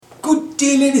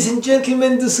day, ladies and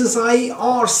gentlemen. This is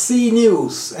IRC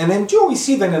News, and I'm Joey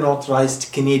Stephen, an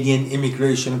authorized Canadian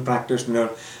immigration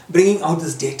practitioner, bringing out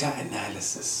this data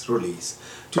analysis release.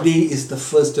 Today is the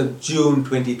 1st of June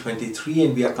 2023,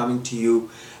 and we are coming to you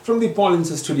from the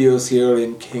Paulins Studios here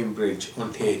in Cambridge,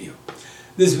 Ontario.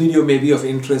 This video may be of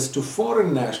interest to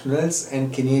foreign nationals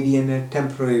and Canadian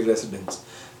temporary residents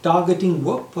targeting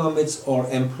work permits or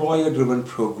employer-driven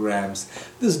programs.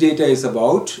 This data is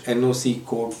about NOC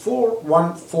code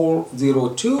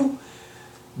 41402,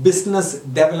 business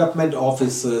development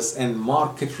officers and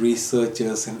market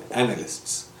researchers and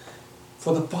analysts.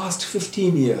 For the past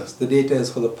 15 years, the data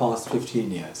is for the past 15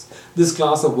 years. This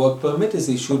class of work permit is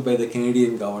issued by the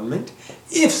Canadian government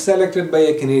if selected by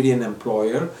a Canadian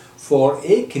employer for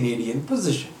a Canadian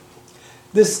position.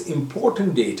 This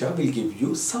important data will give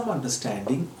you some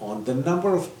understanding on the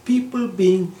number of people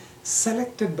being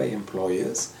selected by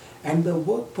employers and the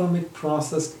work permit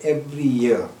processed every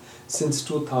year since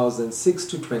 2006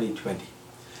 to 2020.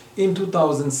 In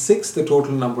 2006, the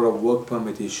total number of work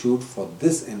permit issued for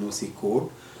this NOC code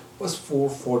was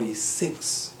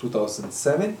 446.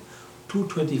 2007,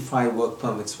 225 work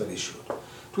permits were issued.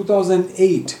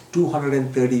 2008,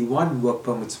 231 work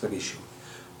permits were issued.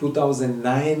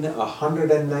 2009,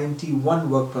 191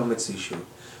 work permits issued.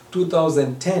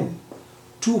 2010,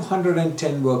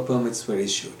 210 work permits were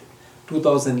issued.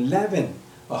 2011,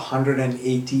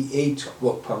 188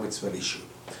 work permits were issued.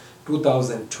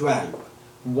 2012,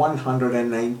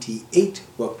 198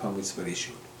 work permits were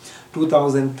issued.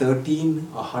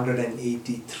 2013,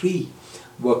 183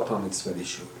 work permits were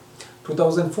issued.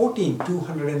 2014,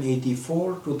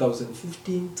 284,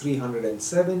 2015,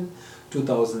 307,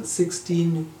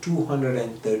 2016,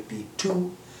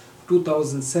 232,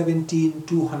 2017,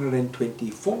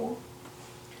 224,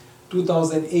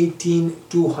 2018,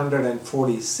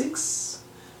 246,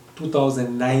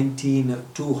 2019,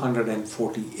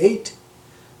 248,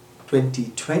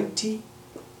 2020,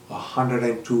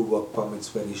 102 work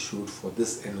permits were issued for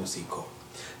this NOC code.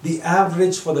 The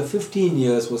average for the 15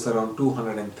 years was around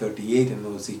 238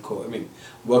 NOC code,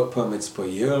 work permits per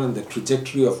year, and the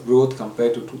trajectory of growth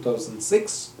compared to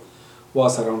 2006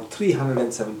 was around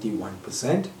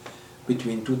 371%.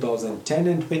 Between 2010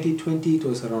 and 2020, it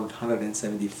was around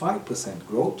 175%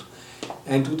 growth,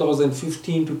 and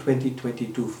 2015 to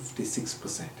 2022,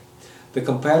 56%. The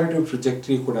comparative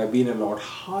trajectory could have been a lot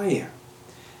higher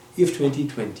if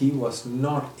 2020 was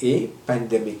not a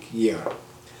pandemic year.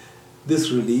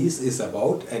 This release is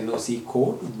about NOC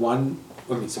code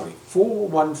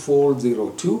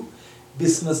 41402,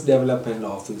 business development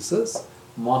officers,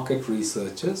 market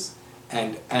researchers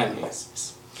and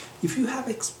analysts. If you have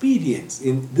experience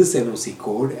in this NOC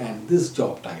code and this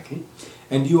job title,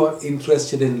 and you are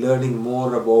interested in learning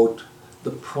more about the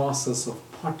process of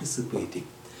participating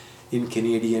in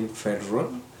Canadian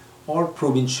federal or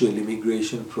provincial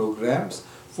immigration programs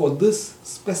for this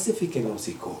specific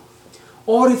NOC code,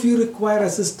 or if you require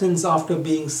assistance after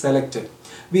being selected,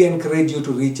 we encourage you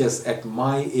to reach us at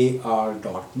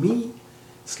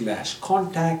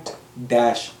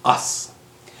myar.me/contact-us.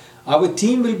 Our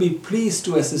team will be pleased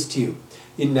to assist you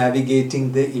in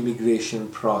navigating the immigration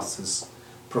process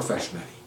professionally.